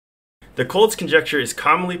The Collatz conjecture is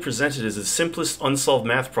commonly presented as the simplest unsolved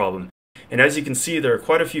math problem, and as you can see, there are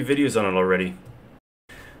quite a few videos on it already.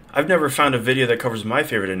 I've never found a video that covers my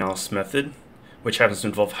favorite analysis method, which happens to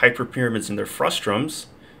involve hyperpyramids and their frustrums,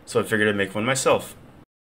 so I figured I'd make one myself.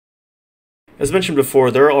 As mentioned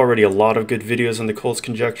before, there are already a lot of good videos on the Collatz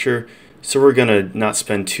conjecture, so we're gonna not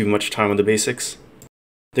spend too much time on the basics.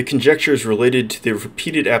 The conjecture is related to the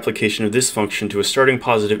repeated application of this function to a starting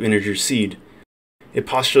positive integer seed. It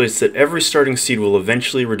postulates that every starting seed will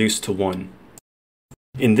eventually reduce to 1.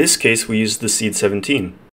 In this case, we use the seed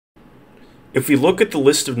 17. If we look at the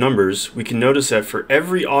list of numbers, we can notice that for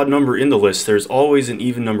every odd number in the list, there is always an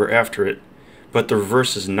even number after it, but the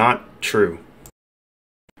reverse is not true.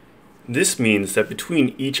 This means that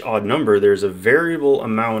between each odd number, there is a variable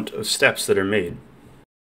amount of steps that are made.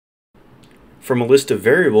 From a list of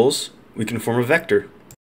variables, we can form a vector.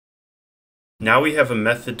 Now we have a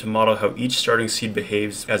method to model how each starting seed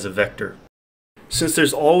behaves as a vector. Since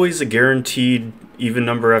there's always a guaranteed even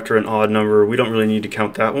number after an odd number, we don't really need to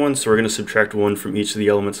count that one, so we're going to subtract 1 from each of the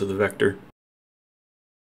elements of the vector.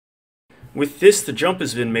 With this, the jump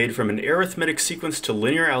has been made from an arithmetic sequence to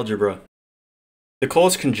linear algebra. The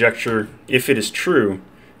Collatz conjecture, if it is true,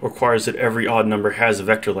 requires that every odd number has a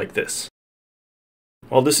vector like this.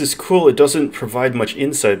 While this is cool, it doesn't provide much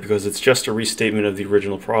insight because it's just a restatement of the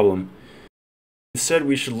original problem. Instead,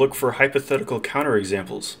 we should look for hypothetical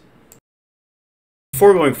counterexamples.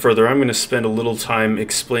 Before going further, I'm going to spend a little time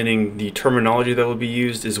explaining the terminology that will be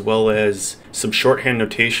used, as well as some shorthand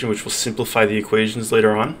notation which will simplify the equations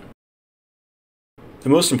later on. The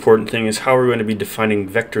most important thing is how we're going to be defining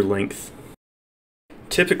vector length.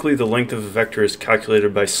 Typically, the length of a vector is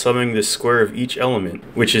calculated by summing the square of each element,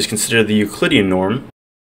 which is considered the Euclidean norm.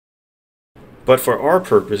 But for our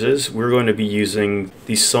purposes, we're going to be using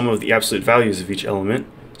the sum of the absolute values of each element,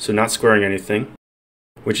 so not squaring anything,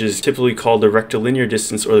 which is typically called the rectilinear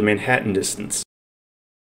distance or the Manhattan distance.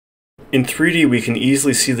 In 3D, we can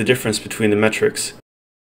easily see the difference between the metrics.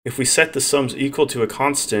 If we set the sums equal to a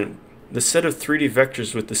constant, the set of 3D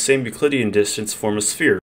vectors with the same Euclidean distance form a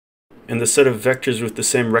sphere, and the set of vectors with the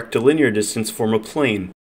same rectilinear distance form a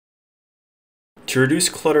plane. To reduce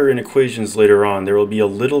clutter in equations later on, there will be a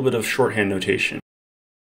little bit of shorthand notation.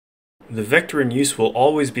 The vector in use will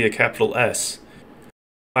always be a capital S.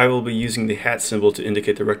 I will be using the hat symbol to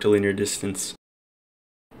indicate the rectilinear distance.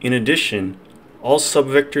 In addition, all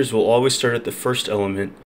subvectors will always start at the first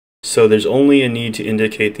element, so there's only a need to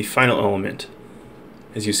indicate the final element,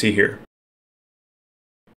 as you see here.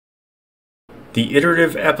 The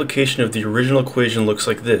iterative application of the original equation looks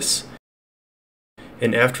like this.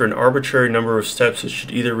 And after an arbitrary number of steps, it should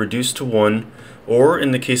either reduce to 1, or in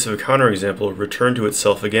the case of a counterexample, return to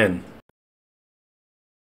itself again.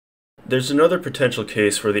 There's another potential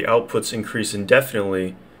case where the outputs increase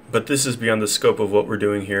indefinitely, but this is beyond the scope of what we're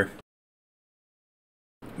doing here.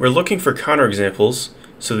 We're looking for counterexamples,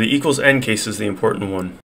 so the equals n case is the important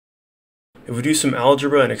one. If we do some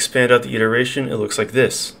algebra and expand out the iteration, it looks like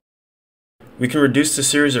this. We can reduce the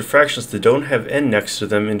series of fractions that don't have n next to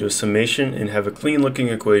them into a summation and have a clean-looking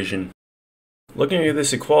equation. Looking at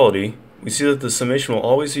this equality, we see that the summation will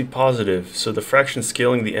always be positive, so the fraction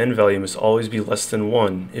scaling the n value must always be less than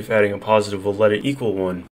 1 if adding a positive will let it equal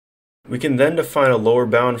 1. We can then define a lower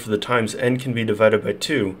bound for the times n can be divided by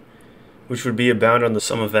 2, which would be a bound on the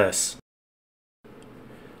sum of s.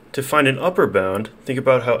 To find an upper bound, think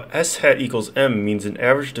about how s hat equals m means an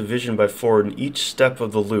average division by 4 in each step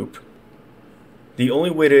of the loop. The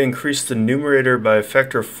only way to increase the numerator by a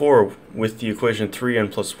factor of 4 with the equation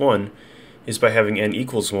 3n plus 1 is by having n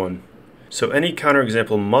equals 1. So any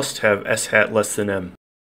counterexample must have s hat less than m.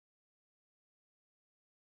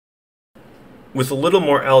 With a little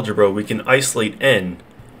more algebra, we can isolate n.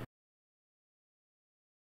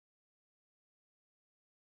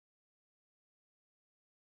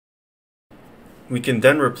 We can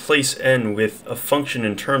then replace n with a function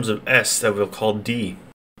in terms of s that we'll call d.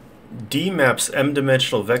 D maps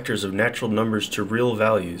m-dimensional vectors of natural numbers to real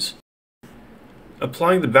values.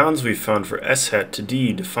 Applying the bounds we've found for s hat to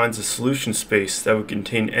D defines a solution space that would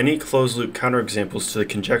contain any closed-loop counterexamples to the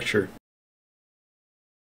conjecture.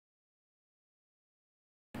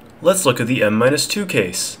 Let's look at the m-2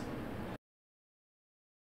 case.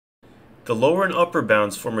 The lower and upper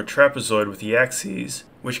bounds form a trapezoid with the axes,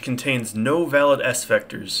 which contains no valid s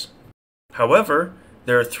vectors. However,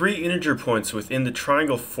 there are 3 integer points within the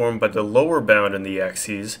triangle formed by the lower bound and the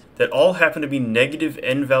axes that all happen to be negative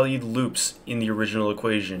n-valued loops in the original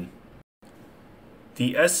equation.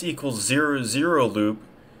 The s equals 0, 0 loop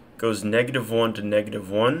goes -1 to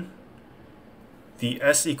 -1. The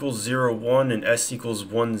s equals 0, 1 and s equals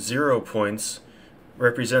 1, 0 points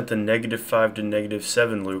represent the -5 to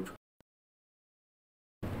 -7 loop.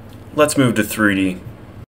 Let's move to 3D.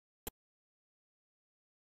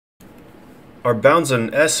 Our bounds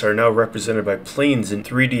on S are now represented by planes in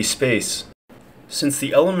 3D space. Since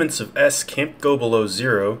the elements of S can't go below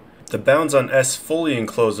 0, the bounds on S fully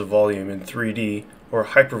enclose a volume in 3D, or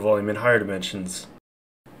hypervolume in higher dimensions.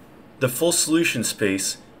 The full solution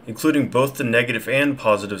space, including both the negative and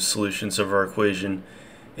positive solutions of our equation,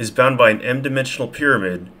 is bound by an m-dimensional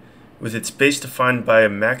pyramid, with its base defined by a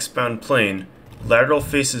max-bound plane, lateral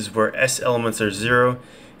faces where S elements are 0,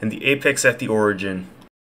 and the apex at the origin.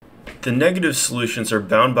 The negative solutions are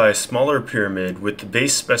bound by a smaller pyramid with the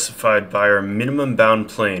base specified by our minimum bound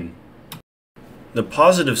plane. The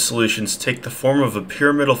positive solutions take the form of a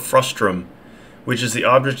pyramidal frustrum, which is the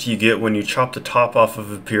object you get when you chop the top off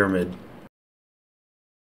of a pyramid.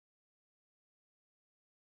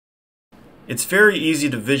 It's very easy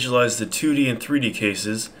to visualize the 2D and 3D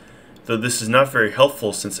cases, though this is not very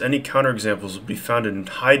helpful since any counterexamples would be found in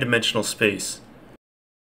high-dimensional space.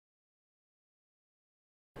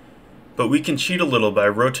 But we can cheat a little by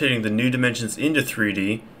rotating the new dimensions into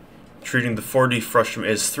 3D, treating the 4D frustrum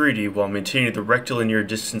as 3D while maintaining the rectilinear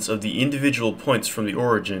distance of the individual points from the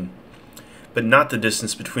origin, but not the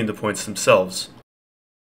distance between the points themselves.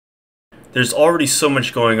 There's already so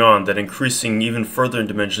much going on that increasing even further in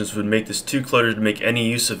dimensions would make this too cluttered to make any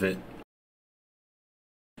use of it.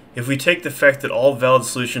 If we take the fact that all valid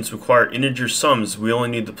solutions require integer sums, we only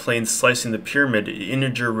need the plane slicing the pyramid at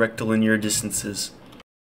integer rectilinear distances.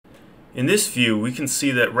 In this view, we can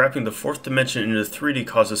see that wrapping the fourth dimension into 3D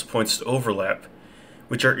causes points to overlap,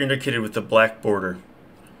 which are indicated with the black border.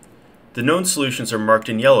 The known solutions are marked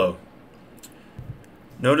in yellow.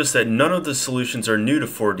 Notice that none of the solutions are new to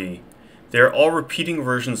 4D. They are all repeating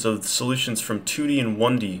versions of the solutions from 2D and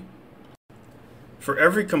 1D. For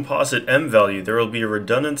every composite m value, there will be a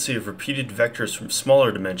redundancy of repeated vectors from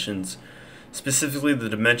smaller dimensions, specifically the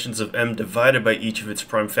dimensions of m divided by each of its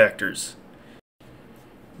prime factors.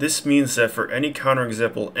 This means that for any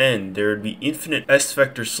counterexample n, there would be infinite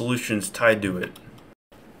s-vector solutions tied to it.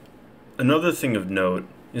 Another thing of note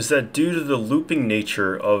is that due to the looping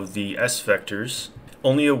nature of the s-vectors,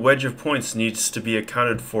 only a wedge of points needs to be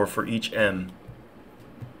accounted for each m.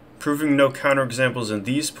 Proving no counterexamples in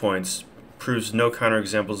these points proves no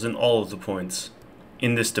counterexamples in all of the points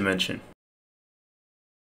in this dimension.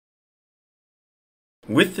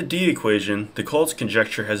 With the D equation, the Collatz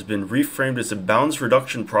conjecture has been reframed as a bounds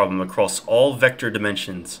reduction problem across all vector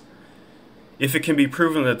dimensions. If it can be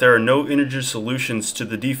proven that there are no integer solutions to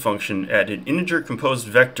the D function at an integer-composed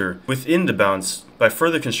vector within the bounds, by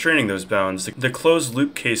further constraining those bounds, the closed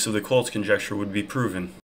loop case of the Collatz conjecture would be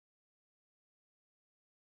proven.